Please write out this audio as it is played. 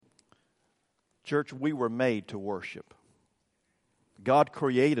Church, we were made to worship. God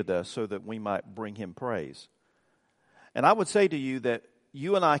created us so that we might bring Him praise. And I would say to you that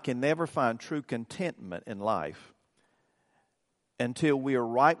you and I can never find true contentment in life until we are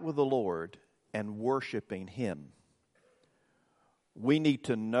right with the Lord and worshiping Him. We need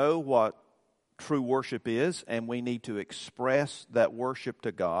to know what true worship is, and we need to express that worship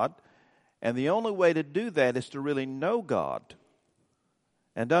to God. And the only way to do that is to really know God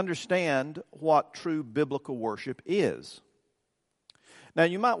and understand what true biblical worship is. Now,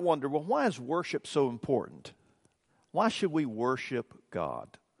 you might wonder, well, why is worship so important? Why should we worship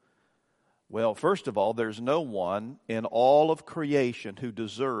God? Well, first of all, there's no one in all of creation who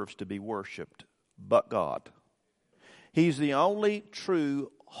deserves to be worshiped but God. He's the only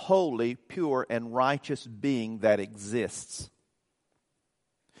true, holy, pure, and righteous being that exists.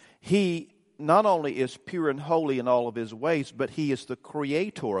 He not only is pure and holy in all of His ways, but He is the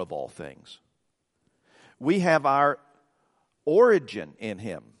creator of all things. We have our origin in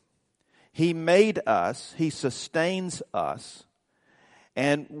Him. He made us, He sustains us,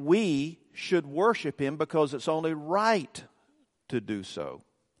 and we should worship Him because it's only right to do so.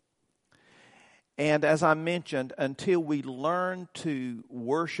 And as I mentioned, until we learn to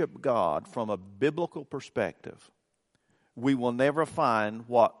worship God from a biblical perspective, we will never find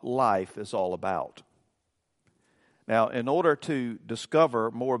what life is all about. Now, in order to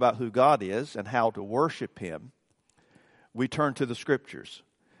discover more about who God is and how to worship Him, we turn to the Scriptures.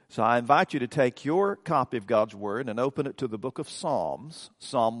 So I invite you to take your copy of God's Word and open it to the book of Psalms,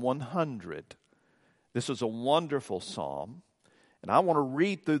 Psalm 100. This is a wonderful psalm, and I want to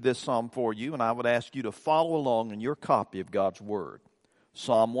read through this psalm for you, and I would ask you to follow along in your copy of God's Word.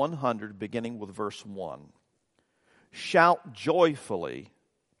 Psalm 100, beginning with verse 1. Shout joyfully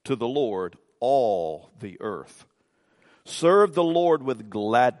to the Lord, all the earth. Serve the Lord with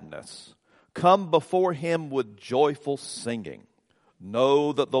gladness. Come before Him with joyful singing.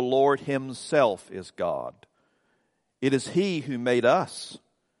 Know that the Lord Himself is God. It is He who made us,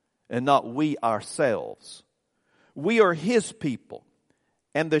 and not we ourselves. We are His people,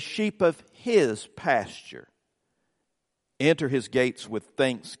 and the sheep of His pasture. Enter His gates with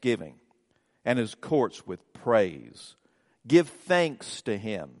thanksgiving, and His courts with praise. Give thanks to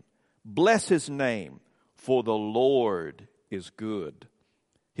Him. Bless His name, for the Lord is good.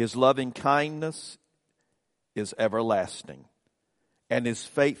 His loving kindness is everlasting, and His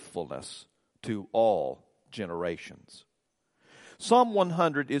faithfulness to all generations. Psalm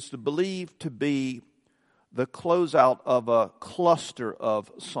 100 is believed to be the closeout of a cluster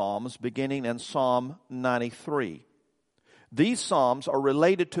of psalms beginning in Psalm 93. These psalms are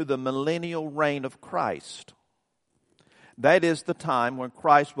related to the millennial reign of Christ. That is the time when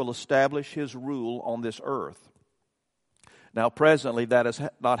Christ will establish His rule on this earth. Now, presently, that has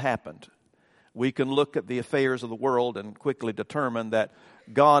not happened. We can look at the affairs of the world and quickly determine that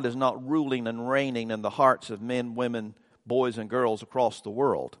God is not ruling and reigning in the hearts of men, women, boys, and girls across the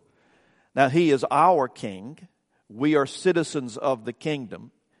world. Now, He is our King. We are citizens of the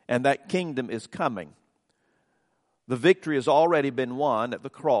kingdom, and that kingdom is coming. The victory has already been won at the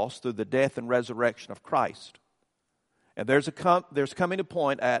cross through the death and resurrection of Christ. And there's coming a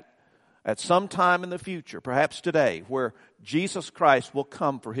point at some time in the future, perhaps today, where Jesus Christ will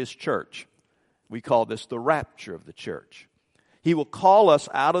come for His church. We call this the rapture of the church. He will call us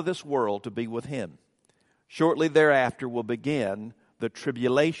out of this world to be with Him. Shortly thereafter will begin the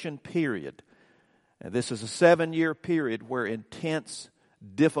tribulation period. And this is a 7-year period where intense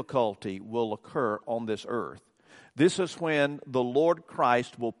difficulty will occur on this earth. This is when the Lord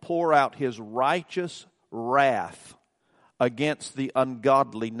Christ will pour out His righteous wrath against the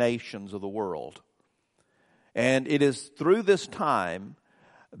ungodly nations of the world. And it is through this time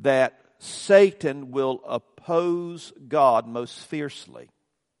that Satan will oppose God most fiercely.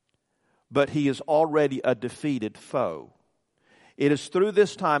 But he is already a defeated foe. It is through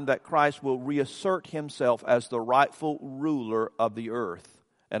this time that Christ will reassert Himself as the rightful ruler of the earth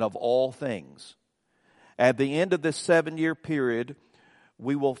and of all things. At the end of this 7-year period,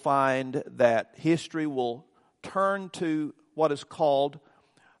 we will find that history will turn to what is called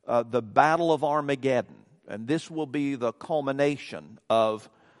the Battle of Armageddon. And this will be the culmination of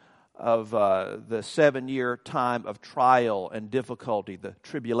the 7-year time of trial and difficulty, the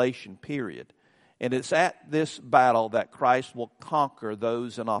tribulation period. And it's at this battle that Christ will conquer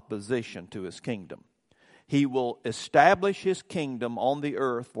those in opposition to His kingdom. He will establish His kingdom on the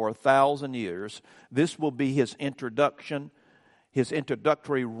earth for 1,000 years. This will be His introduction, His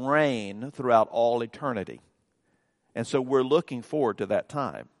introductory reign throughout all eternity. And so we're looking forward to that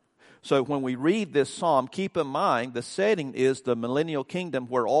time. So when we read this psalm, keep in mind the setting is the millennial kingdom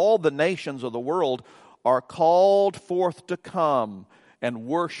where all the nations of the world are called forth to come and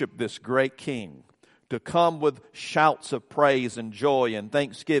worship this great king, to come with shouts of praise and joy and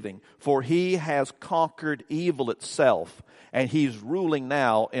thanksgiving, for he has conquered evil itself, and he's ruling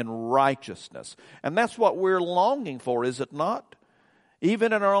now in righteousness. And that's what we're longing for, is it not?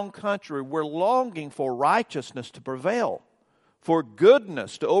 Even in our own country, we're longing for righteousness to prevail, for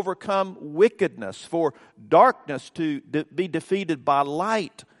goodness to overcome wickedness, for darkness to be defeated by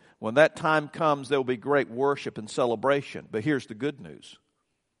light. When that time comes, there will be great worship and celebration. But here's the good news.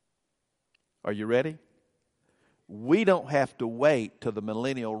 Are you ready? We don't have to wait till the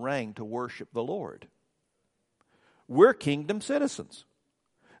millennial reign to worship the Lord. We're kingdom citizens.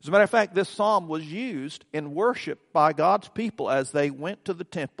 As a matter of fact, this psalm was used in worship by God's people as they went to the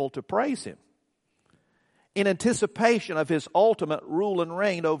temple to praise Him, in anticipation of His ultimate rule and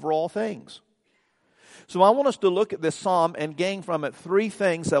reign over all things. So I want us to look at this psalm and gain from it three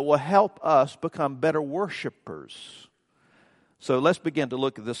things that will help us become better worshipers. So let's begin to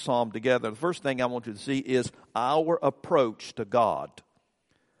look at this psalm together. The first thing I want you to see is our approach to God.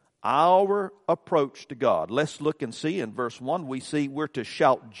 Our approach to God. Let's look and see in verse 1, we see we're to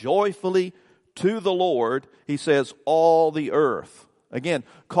shout joyfully to the Lord. He says, all the earth. Again,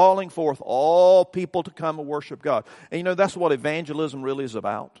 calling forth all people to come and worship God. And you know, that's what evangelism really is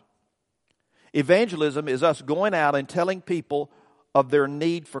about. Evangelism is us going out and telling people of their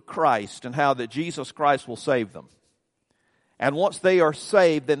need for Christ and how that Jesus Christ will save them. And once they are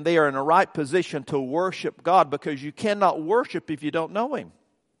saved, then they are in a right position to worship God, because you cannot worship if you don't know Him.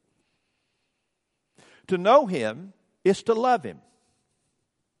 To know Him is to love Him.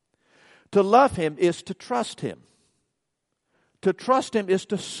 To love Him is to trust Him. To trust Him is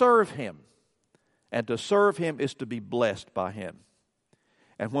to serve Him. And to serve Him is to be blessed by Him.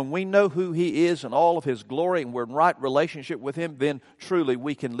 And when we know who He is and all of His glory, and we're in right relationship with Him, then truly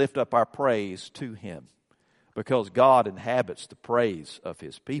we can lift up our praise to Him. Because God inhabits the praise of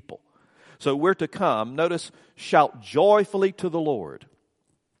His people. So we're to come, notice, shout joyfully to the Lord.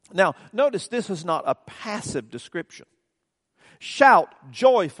 Now, notice this is not a passive description. Shout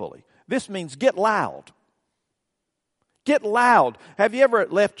joyfully. This means get loud. Get loud. Have you ever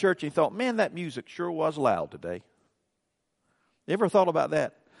left church and you thought, man, that music sure was loud today? You ever thought about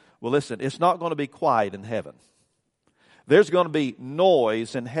that? Well, listen, it's not going to be quiet in heaven. There's going to be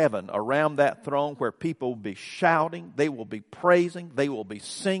noise in heaven around that throne where people will be shouting, they will be praising, they will be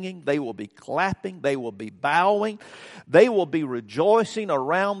singing, they will be clapping, they will be bowing, they will be rejoicing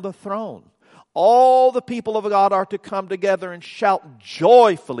around the throne. All the people of God are to come together and shout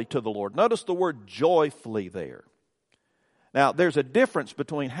joyfully to the Lord. Notice the word joyfully there. Now, there's a difference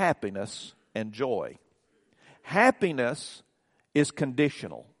between happiness and joy. Happiness is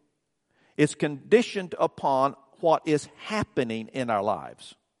conditional. It's conditioned upon what is happening in our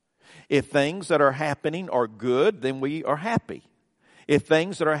lives. If things that are happening are good, then we are happy. If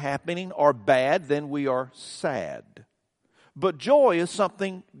things that are happening are bad, then we are sad. But joy is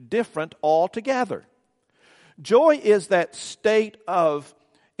something different altogether. Joy is that state of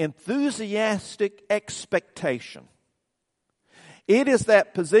enthusiastic expectation. It is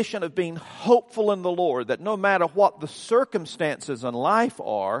that position of being hopeful in the Lord, that no matter what the circumstances in life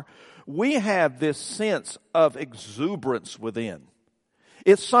are, we have this sense of exuberance within.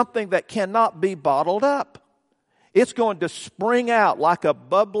 It's something that cannot be bottled up. It's going to spring out like a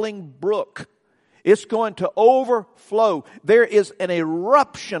bubbling brook. It's going to overflow. There is an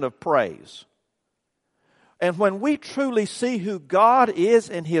eruption of praise. And when we truly see who God is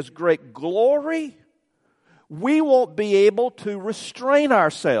in His great glory, we won't be able to restrain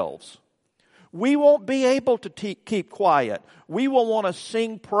ourselves. We won't be able to keep quiet. We will want to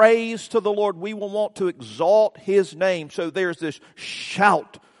sing praise to the Lord. We will want to exalt His name. So there's this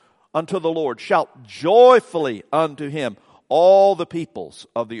shout unto the Lord. Shout joyfully unto Him, all the peoples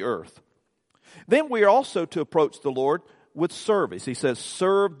of the earth. Then we are also to approach the Lord with service. He says,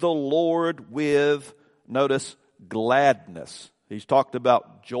 serve the Lord with, notice, gladness. He's talked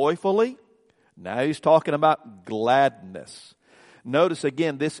about joyfully. Now He's talking about gladness. Notice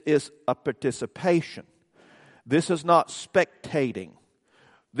again, this is a participation. This is not spectating.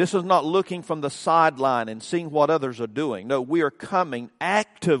 This is not looking from the sideline and seeing what others are doing. No, we are coming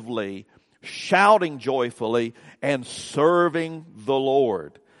actively, shouting joyfully, and serving the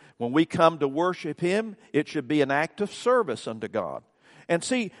Lord. When we come to worship Him, it should be an act of service unto God. And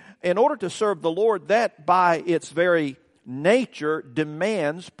see, in order to serve the Lord, that by its very nature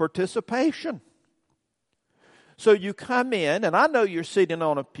demands participation. So you come in, and I know you're sitting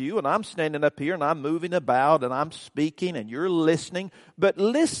on a pew, and I'm standing up here, and I'm moving about, and I'm speaking, and you're listening. But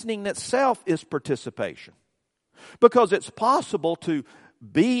listening itself is participation. Because it's possible to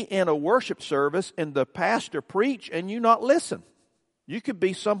be in a worship service and the pastor preach and you not listen. You could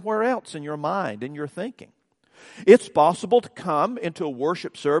be somewhere else in your mind, in your thinking. It's possible to come into a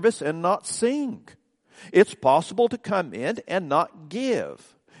worship service and not sing. It's possible to come in and not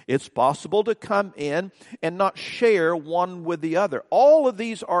give. It's possible to come in and not share one with the other. All of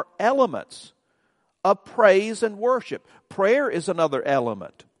these are elements of praise and worship. Prayer is another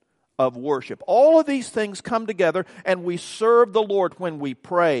element of worship. All of these things come together, and we serve the Lord when we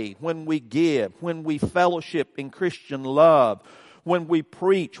pray, when we give, when we fellowship in Christian love, when we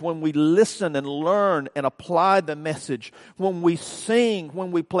preach, when we listen and learn and apply the message, when we sing,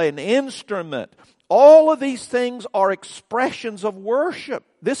 when we play an instrument. All of these things are expressions of worship.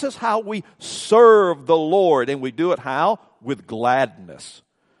 This is how we serve the Lord, and we do it how? With gladness.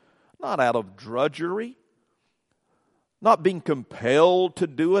 Not out of drudgery. Not being compelled to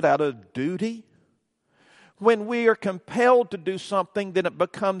do it out of duty. When we are compelled to do something, then it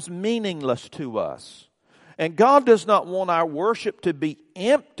becomes meaningless to us. And God does not want our worship to be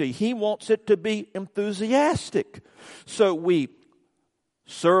empty. He wants it to be enthusiastic. So we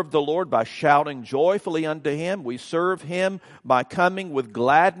serve the Lord by shouting joyfully unto Him. We serve Him by coming with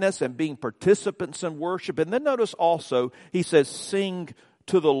gladness and being participants in worship. And then notice also, He says, sing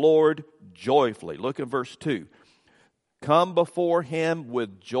to the Lord joyfully. Look at verse 2. Come before Him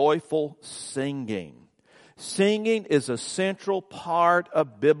with joyful singing. Singing is a central part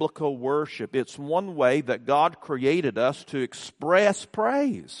of biblical worship. It's one way that God created us to express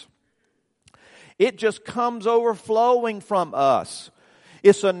praise. It just comes overflowing from us.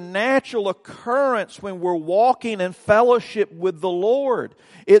 It's a natural occurrence when we're walking in fellowship with the Lord.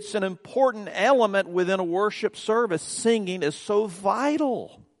 It's an important element within a worship service. Singing is so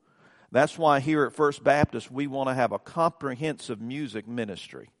vital. That's why here at First Baptist we want to have a comprehensive music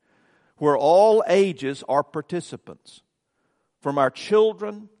ministry where all ages are participants. From our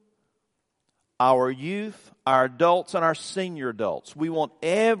children, our youth, our adults, and our senior adults. We want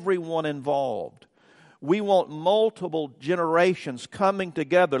everyone involved. We want multiple generations coming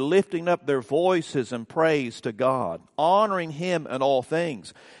together, lifting up their voices in praise to God, honoring Him in all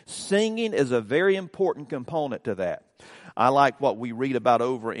things. Singing is a very important component to that. I like what we read about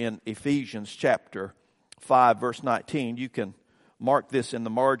over in Ephesians chapter 5, verse 19. You can mark this in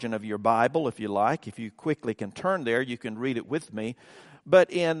the margin of your Bible if you like. If you quickly can turn there, you can read it with me.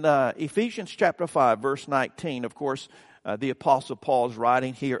 But in Ephesians chapter 5, verse 19, of course, the Apostle Paul is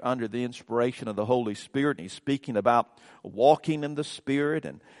writing here under the inspiration of the Holy Spirit. And he's speaking about walking in the Spirit.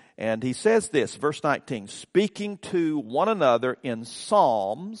 And he says this, verse 19, speaking to one another in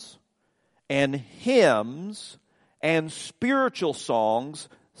psalms and hymns and spiritual songs,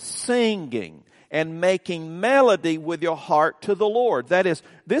 singing and making melody with your heart to the Lord. That is,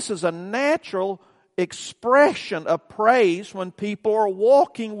 this is a natural expression of praise when people are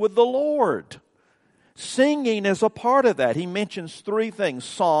walking with the Lord. Singing is a part of that. He mentions three things.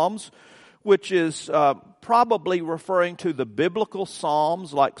 Psalms, which is probably referring to the biblical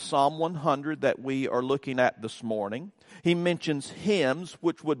psalms like Psalm 100 that we are looking at this morning. He mentions hymns,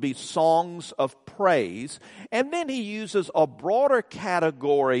 which would be songs of praise. And then he uses a broader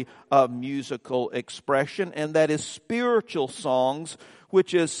category of musical expression, and that is spiritual songs,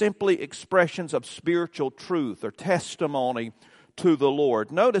 which is simply expressions of spiritual truth or testimony to the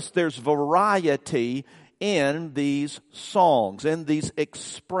Lord. Notice there's variety in these songs, in these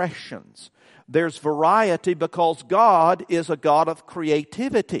expressions. There's variety because God is a God of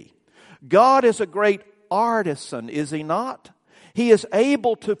creativity. God is a great artisan, is He not? He is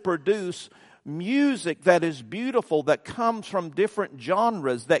able to produce music that is beautiful, that comes from different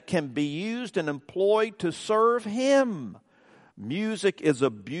genres, that can be used and employed to serve Him. Music is a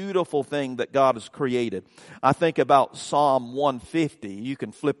beautiful thing that God has created. I think about Psalm 150. You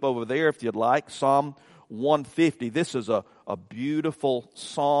can flip over there if you'd like. Psalm 150. This is a beautiful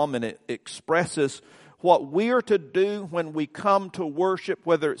psalm, and it expresses what we are to do when we come to worship,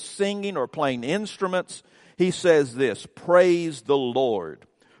 whether it's singing or playing instruments. He says this, praise the Lord.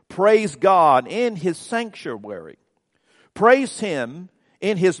 Praise God in His sanctuary. Praise Him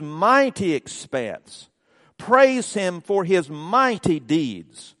in His mighty expanse. Praise Him for His mighty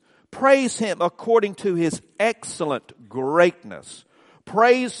deeds. Praise Him according to His excellent greatness.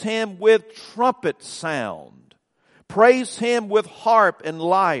 Praise Him with trumpet sound. Praise Him with harp and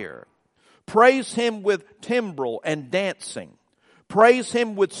lyre. Praise Him with timbrel and dancing. Praise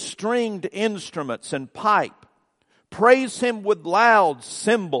Him with stringed instruments and pipe. Praise Him with loud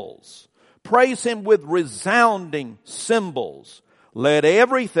cymbals. Praise Him with resounding cymbals. Let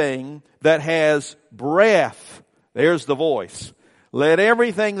everything that has breath, there's the voice. Let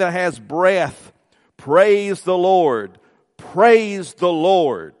everything that has breath praise the Lord. Praise the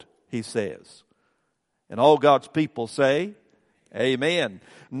Lord, He says. And all God's people say, amen.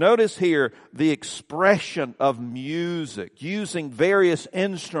 Notice here the expression of music, using various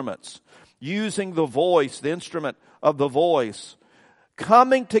instruments, using the voice, the instrument of the voice,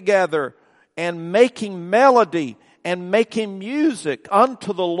 coming together and making melody and making music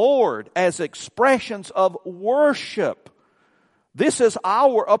unto the Lord as expressions of worship. This is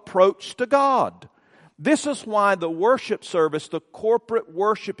our approach to God. This is why the worship service, the corporate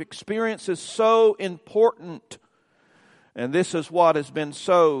worship experience, is so important. And this is what has been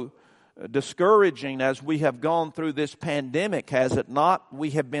so discouraging as we have gone through this pandemic, has it not?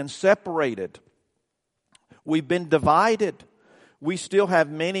 We have been separated. We've been divided. We still have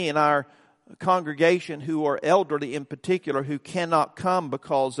many in our congregation who are elderly in particular who cannot come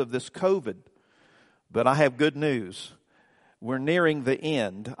because of this COVID. But I have good news. We're nearing the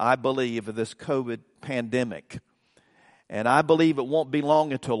end, I believe, of this COVID pandemic. And I believe it won't be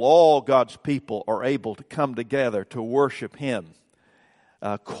long until all God's people are able to come together to worship Him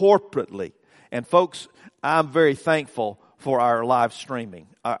corporately. And folks, I'm very thankful for our live streaming.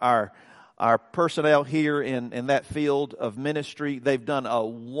 Our personnel here in that field of ministry, they've done a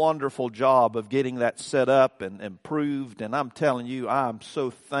wonderful job of getting that set up and improved. And I'm telling you, I'm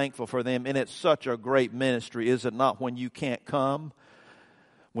so thankful for them. And it's such a great ministry, is it not, when you can't come?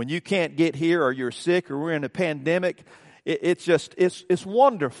 When you can't get here, or you're sick, or we're in a pandemic, it's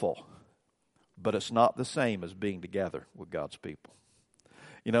wonderful. But it's not the same as being together with God's people.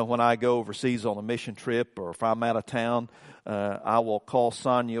 You know, when I go overseas on a mission trip, or if I'm out of town, I will call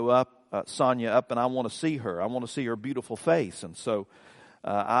Sonia up, and I want to see her. I want to see her beautiful face. And so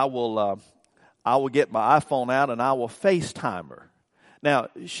I will get my iPhone out and I will FaceTime her. Now,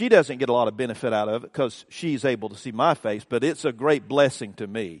 she doesn't get a lot of benefit out of it because she's able to see my face, but it's a great blessing to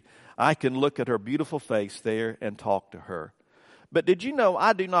me. I can look at her beautiful face there and talk to her. But did you know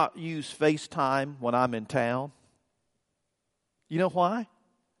I do not use FaceTime when I'm in town? You know why?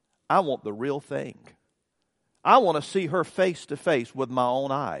 I want the real thing. I want to see her face to face with my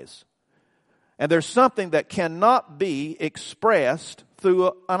own eyes. And there's something that cannot be expressed through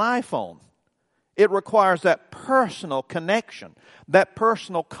an iPhone. It requires that personal connection, that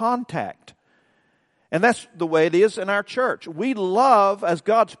personal contact. And that's the way it is in our church. We love, as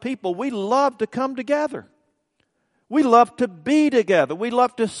God's people, we love to come together. We love to be together. We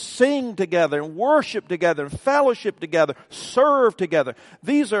love to sing together and worship together and fellowship together, serve together.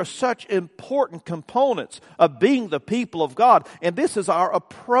 These are such important components of being the people of God. And this is our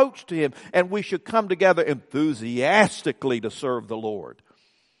approach to Him. And we should come together enthusiastically to serve the Lord.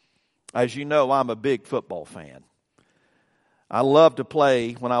 As you know, I'm a big football fan. I loved to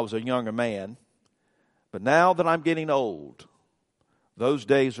play when I was a younger man. But now that I'm getting old, those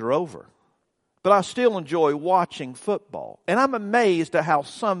days are over. But I still enjoy watching football. And I'm amazed at how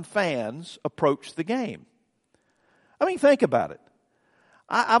some fans approach the game. I mean, think about it.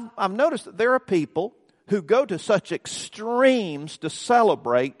 I've noticed that there are people who go to such extremes to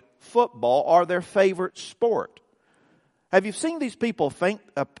celebrate football or their favorite sport. Have you seen these people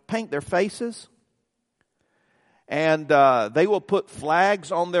paint their faces? And they will put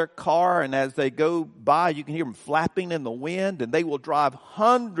flags on their car, and as they go by, you can hear them flapping in the wind, and they will drive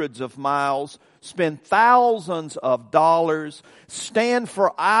hundreds of miles, spend thousands of dollars, stand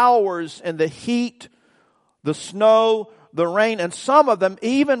for hours in the heat, the snow, the rain, and some of them,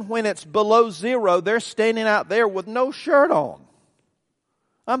 even when it's below zero, they're standing out there with no shirt on.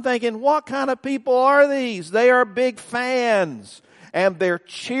 I'm thinking, what kind of people are these? They are big fans. And they're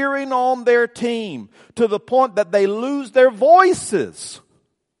cheering on their team to the point that they lose their voices.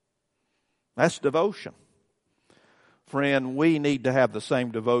 That's devotion. Friend, we need to have the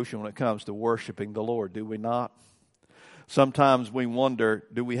same devotion when it comes to worshiping the Lord, do we not? Sometimes we wonder,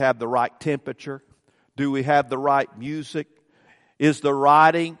 do we have the right temperature? Do we have the right music? Is the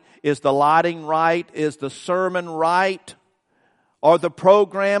lighting right? Is the sermon right? Are the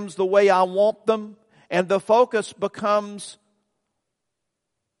programs the way I want them? And the focus becomes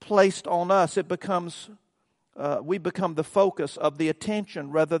placed on us. It becomes, we become the focus of the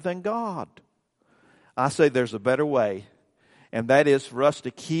attention rather than God. I say there's a better way, and that is for us to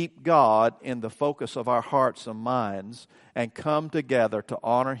keep God in the focus of our hearts and minds and come together to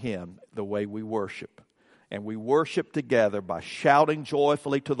honor Him the way we worship. And we worship together by shouting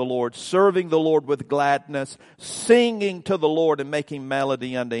joyfully to the Lord, serving the Lord with gladness, singing to the Lord and making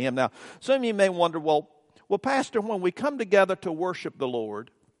melody unto Him. Now, some of you may wonder, well, Pastor, when we come together to worship the Lord,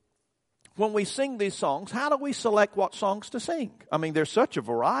 when we sing these songs, how do we select what songs to sing? I mean, there's such a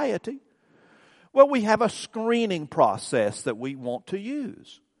variety. Well, we have a screening process that we want to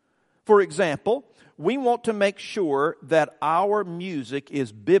use. For example, we want to make sure that our music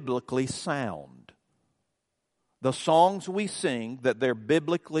is biblically sound. The songs we sing, that they're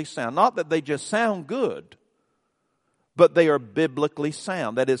biblically sound. Not that they just sound good, but they are biblically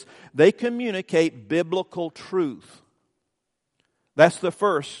sound. That is, they communicate biblical truth. That's the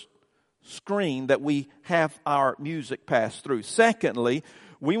first screen that we have our music pass through. Secondly,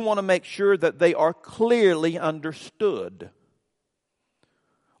 we want to make sure that they are clearly understood.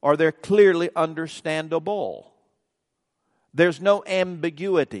 Or they're clearly understandable. There's no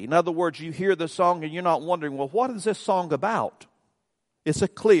ambiguity. In other words, you hear the song and you're not wondering, well, what is this song about? It's a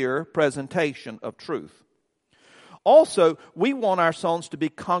clear presentation of truth. Also, we want our songs to be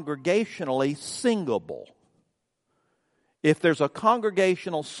congregationally singable. If there's a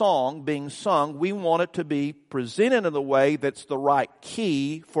congregational song being sung, we want it to be presented in a way that's the right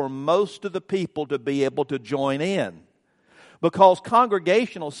key for most of the people to be able to join in. Because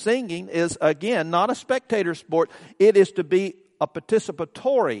congregational singing is, again, not a spectator sport. It is to be a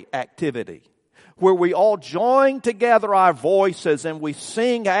participatory activity where we all join together our voices and we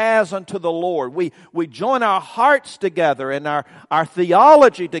sing as unto the Lord. We join our hearts together and our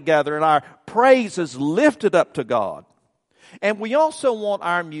theology together and our praises lifted up to God. And we also want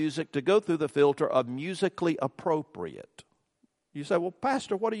our music to go through the filter of musically appropriate. You say, well,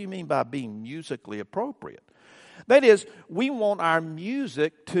 Pastor, what do you mean by being musically appropriate? That is, we want our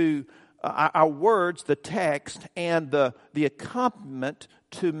music to, our words, the text, and the accompaniment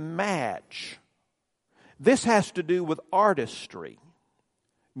to match. This has to do with artistry.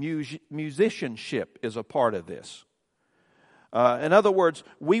 Musicianship is a part of this. In other words,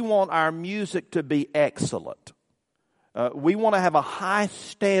 we want our music to be excellent. We want to have a high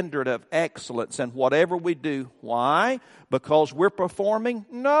standard of excellence in whatever we do. Why? Because we're performing?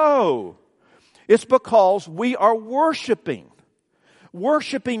 No. It's because we are worshiping.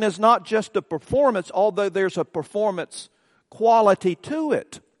 Worshiping is not just a performance, although there's a performance quality to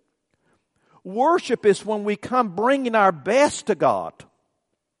it. Worship is when we come bringing our best to God,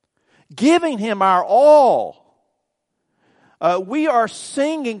 giving Him our all. We are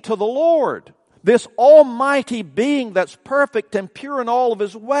singing to the Lord, this almighty being that's perfect and pure in all of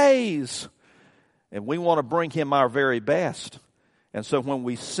His ways. And we want to bring Him our very best. And so when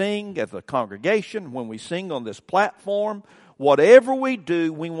we sing as a congregation, when we sing on this platform, whatever we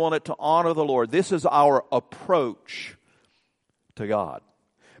do, we want it to honor the Lord. This is our approach to God.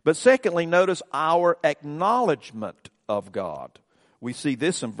 But secondly, notice our acknowledgement of God. We see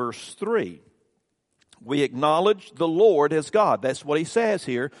this in verse 3. We acknowledge the Lord as God. That's what he says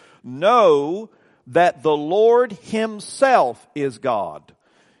here. Know that the Lord Himself is God.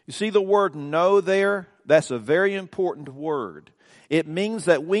 You see the word know there? That's a very important word. It means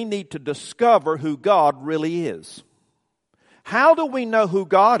that we need to discover who God really is. How do we know who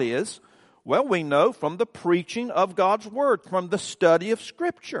God is? Well, we know from the preaching of God's Word, from the study of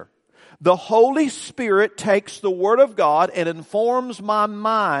Scripture. The Holy Spirit takes the Word of God and informs my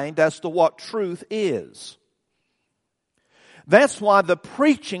mind as to what truth is. That's why the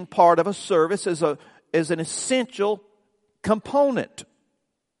preaching part of a service is an essential component.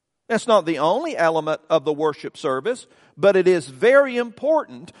 That's not the only element of the worship service, but it is very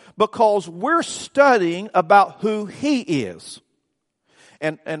important because we're studying about who He is.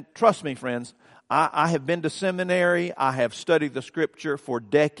 And trust me, friends, I have been to seminary, I have studied the Scripture for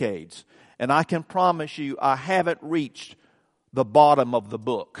decades, and I can promise you I haven't reached the bottom of the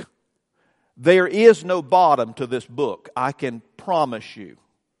book. There is no bottom to this book, I can promise you.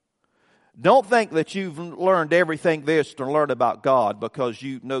 Don't think that you've learned everything there is to learn about God because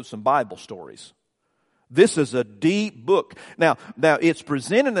you know some Bible stories. This is a deep book. Now it's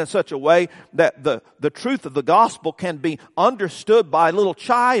presented in such a way that the truth of the gospel can be understood by a little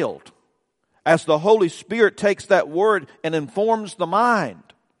child as the Holy Spirit takes that word and informs the mind.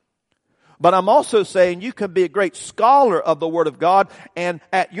 But I'm also saying you can be a great scholar of the Word of God, and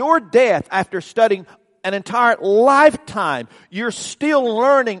at your death, after studying an entire lifetime, you're still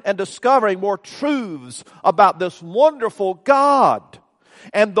learning and discovering more truths about this wonderful God.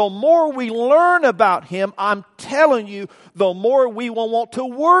 And the more we learn about Him, I'm telling you, the more we will want to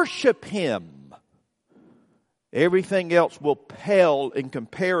worship Him. Everything else will pale in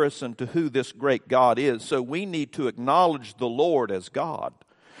comparison to who this great God is. So we need to acknowledge the Lord as God.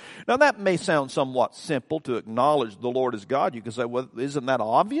 Now that may sound somewhat simple to acknowledge the Lord as God. You can say, well, isn't that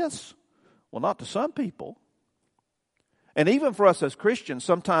obvious? Well, not to some people. And even for us as Christians,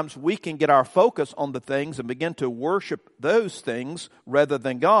 sometimes we can get our focus on the things and begin to worship those things rather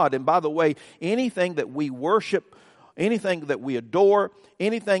than God. And by the way, anything that we worship, anything that we adore,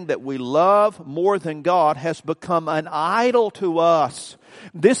 anything that we love more than God has become an idol to us.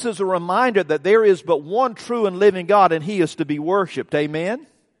 This is a reminder that there is but one true and living God, and He is to be worshiped. Amen?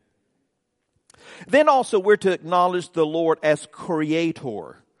 Then also we're to acknowledge the Lord as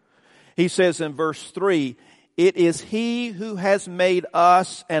Creator. He says in verse 3, it is He who has made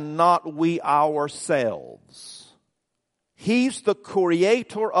us and not we ourselves. He's the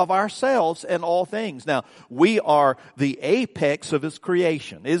creator of ourselves and all things. Now, we are the apex of His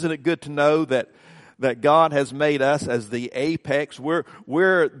creation. Isn't it good to know that God has made us as the apex? We're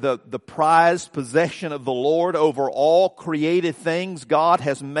the prized possession of the Lord over all created things. God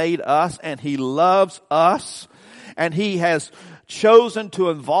has made us, and He loves us, and He has chosen to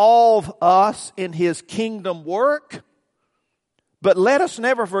involve us in His kingdom work. But let us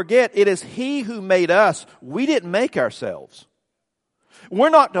never forget, it is He who made us. We didn't make ourselves. We're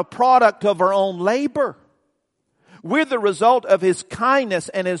not the product of our own labor. We're the result of His kindness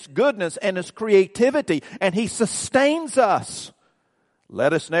and His goodness and His creativity, and He sustains us.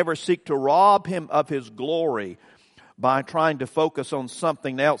 Let us never seek to rob Him of His glory by trying to focus on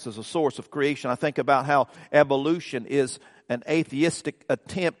something else as a source of creation. I think about how evolution is an atheistic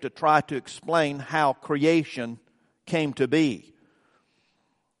attempt to try to explain how creation came to be.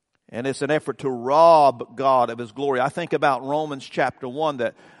 And it's an effort to rob God of His glory. I think about Romans chapter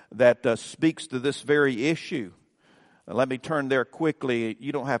 1 that speaks to this very issue. Let me turn there quickly.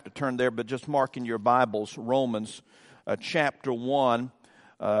 You don't have to turn there, but just mark in your Bibles, Romans chapter 1,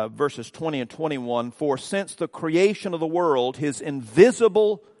 verses 20 and 21. For since the creation of the world, His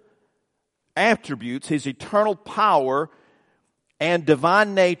invisible attributes, His eternal power and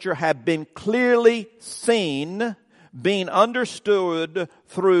divine nature have been clearly seen, being understood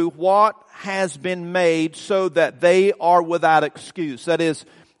through what has been made, so that they are without excuse. That is,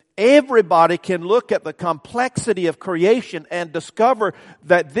 everybody can look at the complexity of creation and discover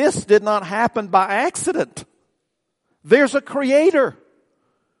that this did not happen by accident. There's a creator.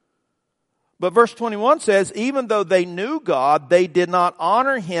 But verse 21 says, even though they knew God, they did not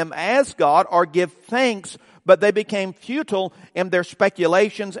honor Him as God or give thanks, but they became futile in their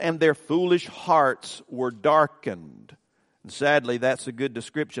speculations, and their foolish hearts were darkened. And sadly, that's a good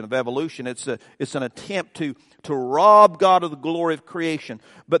description of evolution. It's an attempt to rob God of the glory of creation.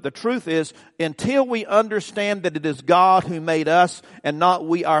 But the truth is, until we understand that it is God who made us and not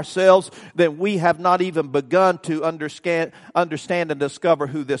we ourselves, then we have not even begun to understand and discover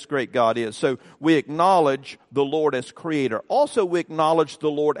who this great God is. So we acknowledge the Lord as Creator. Also, we acknowledge the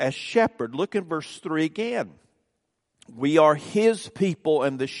Lord as Shepherd. Look in verse 3 again. We are His people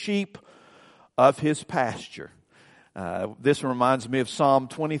and the sheep of His pasture. This reminds me of Psalm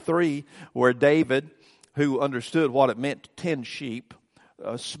 23, where David, who understood what it meant to tend sheep,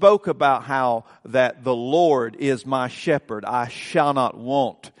 spoke about how that the Lord is my shepherd, I shall not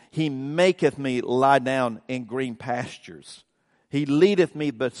want. He maketh me lie down in green pastures. He leadeth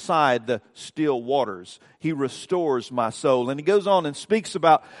me beside the still waters. He restores my soul. And he goes on and speaks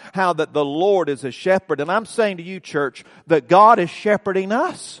about how that the Lord is a shepherd. And I'm saying to you, church, that God is shepherding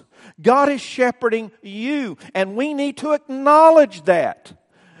us. God is shepherding you. And we need to acknowledge that.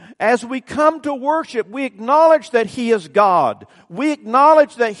 As we come to worship, we acknowledge that He is God. We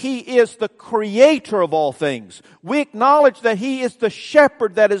acknowledge that He is the creator of all things. We acknowledge that He is the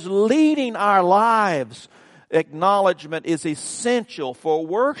shepherd that is leading our lives. Acknowledgement is essential for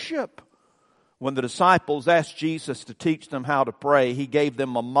worship. When the disciples asked Jesus to teach them how to pray, He gave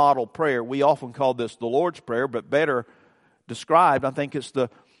them a model prayer. We often call this the Lord's Prayer, but better described, I think it's the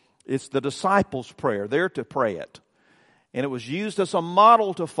disciples' prayer. They're to pray it. And it was used as a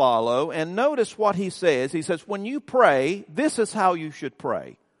model to follow. And notice what He says. He says, when you pray, this is how you should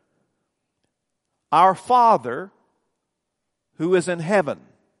pray. Our Father, who is in heaven,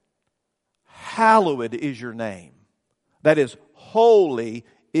 hallowed is your name. That is, holy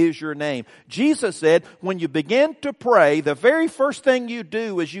is your name. Jesus said, when you begin to pray, the very first thing you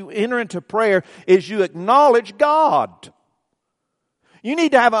do as you enter into prayer is you acknowledge God. You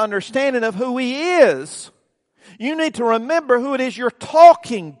need to have an understanding of who He is. You need to remember who it is you're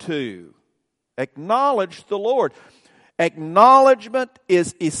talking to. Acknowledge the Lord. Acknowledgement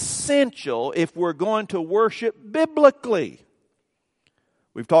is essential if we're going to worship biblically.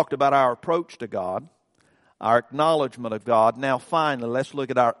 We've talked about our approach to God, our acknowledgement of God. Now finally, let's look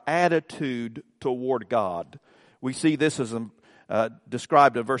at our attitude toward God. We see this as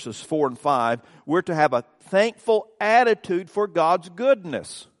described in verses 4 and 5. We're to have a thankful attitude for God's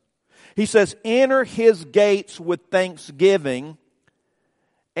goodness. He says, enter His gates with thanksgiving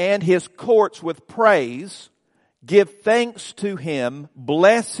and His courts with praise. Give thanks to Him.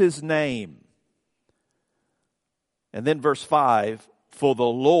 Bless His name. And then verse 5, for the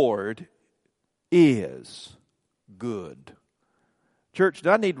Lord is good. Church, do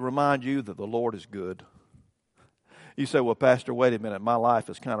I need to remind you that the Lord is good? You say, well, Pastor, wait a minute. My life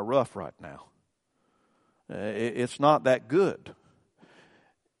is kind of rough right now. It's not that good.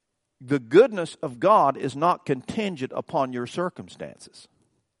 The goodness of God is not contingent upon your circumstances.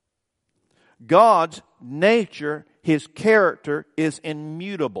 God's nature, His character is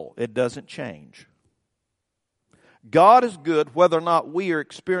immutable. It doesn't change. God is good whether or not we are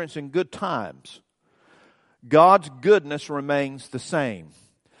experiencing good times. God's goodness remains the same.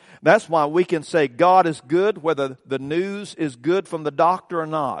 That's why we can say God is good whether the news is good from the doctor or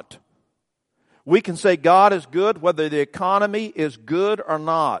not. We can say God is good whether the economy is good or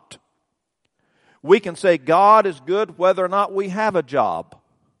not. We can say God is good whether or not we have a job.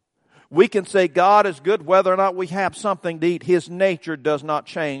 We can say God is good whether or not we have something to eat. His nature does not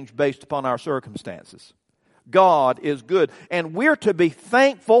change based upon our circumstances. God is good, and we're to be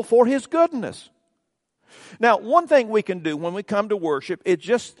thankful for His goodness. Now, one thing we can do when we come to worship is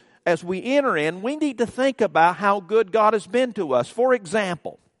just as we enter in, we need to think about how good God has been to us. For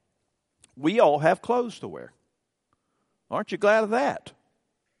example, we all have clothes to wear. Aren't you glad of that?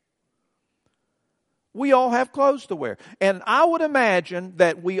 We all have clothes to wear. And I would imagine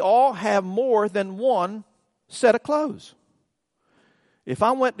that we all have more than one set of clothes. If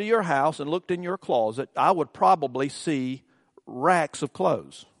I went to your house and looked in your closet, I would probably see racks of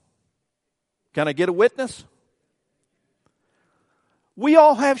clothes. Can I get a witness? We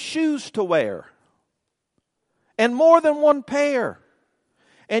all have shoes to wear. And more than one pair.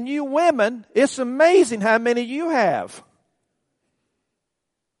 And you women, it's amazing how many you have.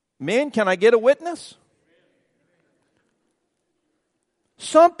 Men, can I get a witness?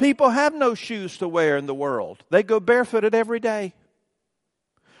 Some people have no shoes to wear in the world. They go barefooted every day.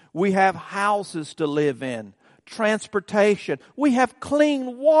 We have houses to live in, transportation. We have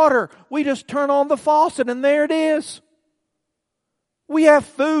clean water. We just turn on the faucet and there it is. We have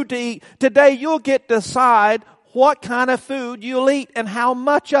food to eat. Today you'll get to decide what kind of food you'll eat and how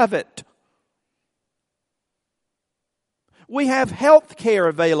much of it. We have health care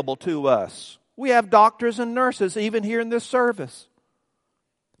available to us. We have doctors and nurses even here in this service.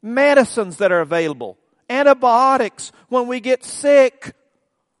 Medicines that are available. Antibiotics when we get sick.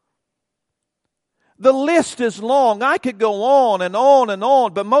 The list is long. I could go on and on and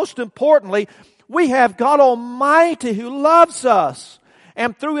on. But most importantly, we have God Almighty who loves us.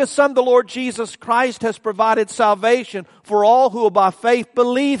 And through His Son, the Lord Jesus Christ, has provided salvation for all who will by faith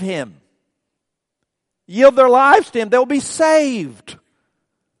believe Him. Yield their lives to Him. They'll be saved.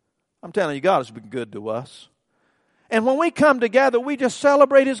 I'm telling you, God has been good to us. And when we come together, we just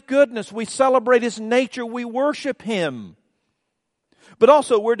celebrate His goodness. We celebrate His nature. We worship Him. But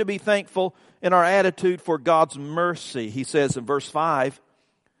also we're to be thankful in our attitude for God's mercy. He says in verse 5,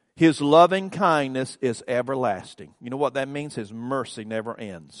 His loving kindness is everlasting. You know what that means? His mercy never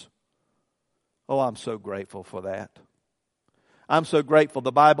ends. Oh, I'm so grateful for that. I'm so grateful.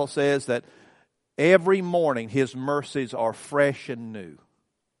 The Bible says that every morning His mercies are fresh and new.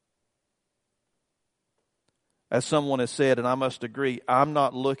 As someone has said, and I must agree, I'm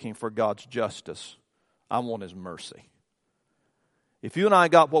not looking for God's justice. I want His mercy. If you and I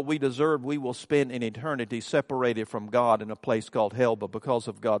got what we deserve, we will spend an eternity separated from God in a place called hell. But because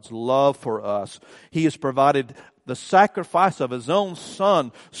of God's love for us, He has provided the sacrifice of His own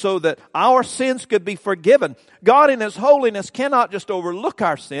Son so that our sins could be forgiven. God in His holiness cannot just overlook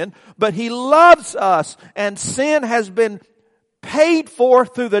our sin, but He loves us. And sin has been paid for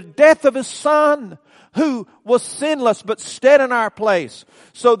through the death of His Son, who was sinless but stood in our place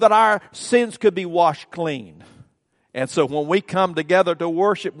so that our sins could be washed clean. And so when we come together to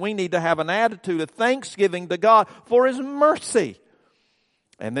worship, we need to have an attitude of thanksgiving to God for His mercy.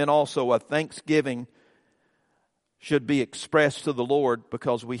 And then also a thanksgiving should be expressed to the Lord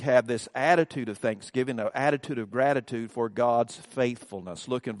because we have this attitude of thanksgiving, an attitude of gratitude for God's faithfulness.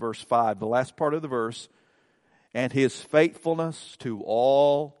 Look in verse 5, the last part of the verse. And His faithfulness to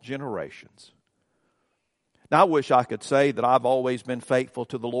all generations. Now I wish I could say that I've always been faithful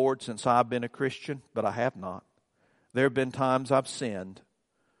to the Lord since I've been a Christian, but I have not. There have been times I've sinned,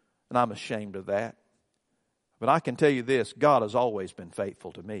 and I'm ashamed of that. But I can tell you this, God has always been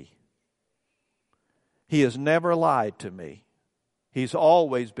faithful to me. He has never lied to me. He's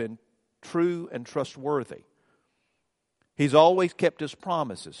always been true and trustworthy. He's always kept His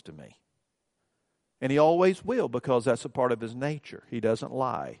promises to me. And He always will because that's a part of His nature. He doesn't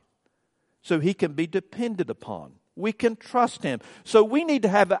lie. so He can be depended upon. We can trust Him. So we need to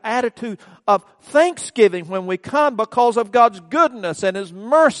have an attitude of thanksgiving when we come because of God's goodness and His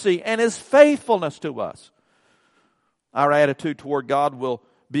mercy and His faithfulness to us. Our attitude toward God will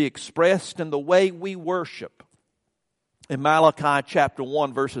be expressed in the way we worship. In Malachi chapter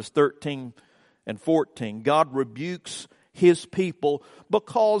 1 verses 13 and 14, God rebukes His people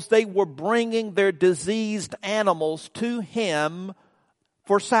because they were bringing their diseased animals to Him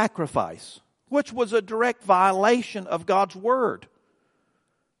for sacrifice, which was a direct violation of God's word.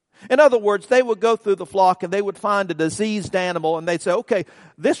 In other words, they would go through the flock and they would find a diseased animal and they'd say, okay,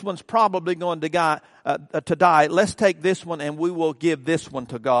 this one's probably going to die. Let's take this one and we will give this one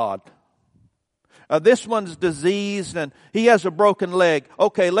to God. This one's diseased and he has a broken leg.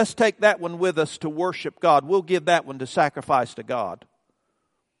 Okay, let's take that one with us to worship God. We'll give that one to sacrifice to God.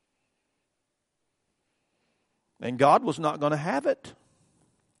 And God was not going to have it.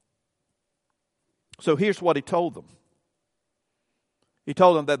 So here's what He told them. He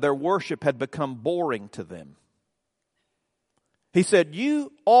told them that their worship had become boring to them. He said,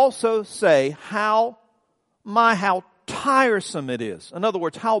 you also say how tiresome it is. In other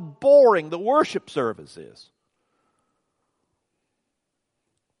words, how boring the worship service is.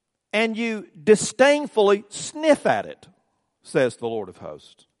 And you disdainfully sniff at it, says the Lord of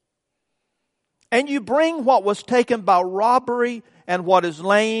hosts. And you bring what was taken by robbery and what is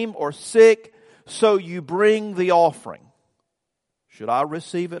lame or sick, so you bring the offering. Should I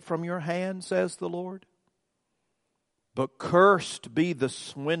receive it from your hand, says the Lord? But cursed be the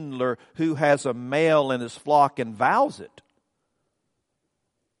swindler who has a male in his flock and vows it,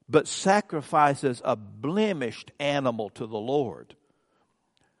 but sacrifices a blemished animal to the Lord.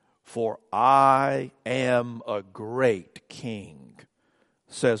 For I am a great king,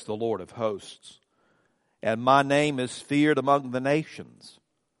 says the Lord of hosts, and my name is feared among the nations.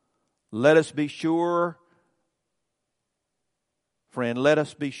 Let us be sure, friend, let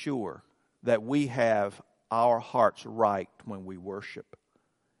us be sure that we have our hearts right when we worship.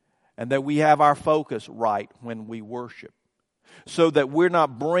 And that we have our focus right when we worship. So that we're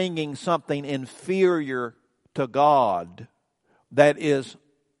not bringing something inferior to God that is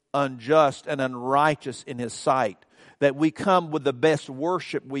unjust and unrighteous in His sight. That we come with the best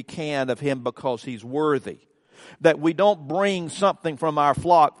worship we can of Him because He's worthy. That we don't bring something from our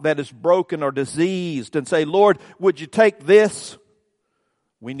flock that is broken or diseased and say, Lord, would you take this?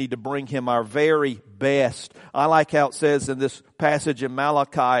 We need to bring Him our very best. I like how it says in this passage in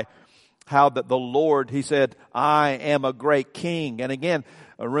Malachi, how that the Lord, He said, I am a great king. And again,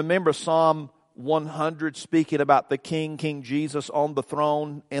 remember Psalm 100 speaking about the King, King Jesus on the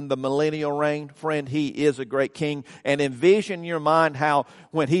throne in the millennial reign. Friend, He is a great king. And envision in your mind how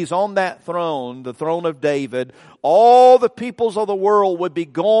when He's on that throne, the throne of David, all the peoples of the world would be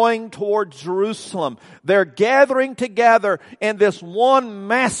going towards Jerusalem. They're gathering together in this one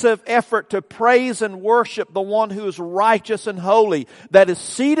massive effort to praise and worship the one who is righteous and holy, that is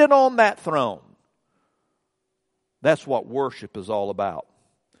seated on that throne. That's what worship is all about.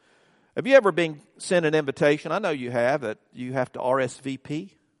 Have you ever been sent an invitation? I know you have, that you have to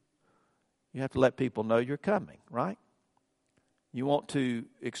RSVP. You have to let people know you're coming, right? You want to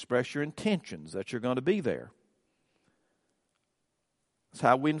express your intentions that you're going to be there. That's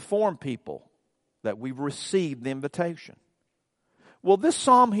how we inform people that we've received the invitation. Well, this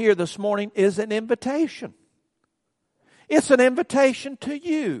psalm here this morning is an invitation. It's an invitation to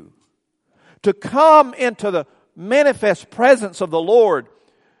you to come into the manifest presence of the Lord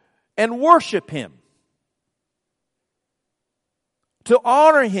and worship Him, to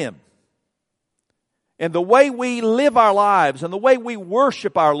honor Him in the way we live our lives and the way we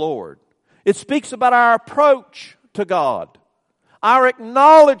worship our Lord. It speaks about our approach to God, our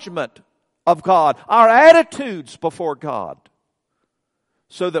acknowledgement of God, our attitudes before God,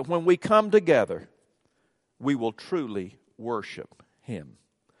 so that when we come together, we will truly worship Him.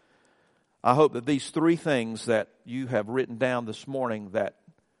 I hope that these three things that you have written down this morning that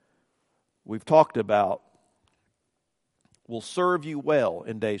we've talked about will serve you well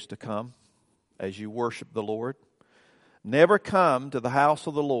in days to come as you worship the Lord. Never come to the house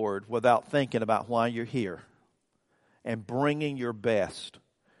of the Lord without thinking about why you're here and bringing your best.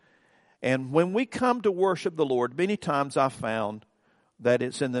 And when we come to worship the Lord, many times I've found that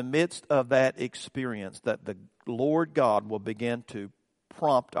it's in the midst of that experience that the Lord God will begin to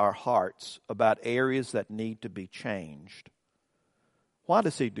prompt our hearts about areas that need to be changed. Why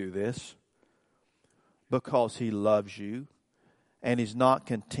does He do this? Because He loves you and He's not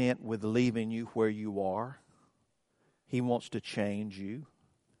content with leaving you where you are. He wants to change you.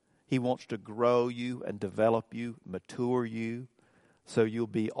 He wants to grow you and develop you, mature you, so you'll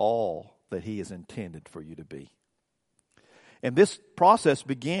be all that He has intended for you to be. And this process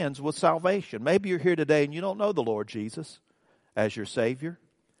begins with salvation. Maybe you're here today and you don't know the Lord Jesus as your Savior.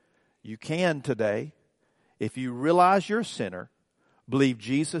 You can today, if you realize you're a sinner, believe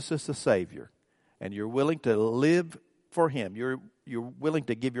Jesus is the Savior, and you're willing to live for Him. You're willing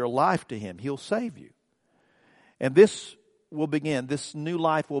to give your life to Him. He'll save you. And this new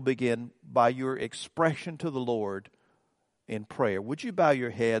life will begin by your expression to the Lord in prayer. Would you bow your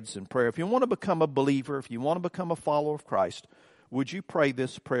heads in prayer? If you want to become a believer, if you want to become a follower of Christ, would you pray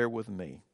this prayer with me?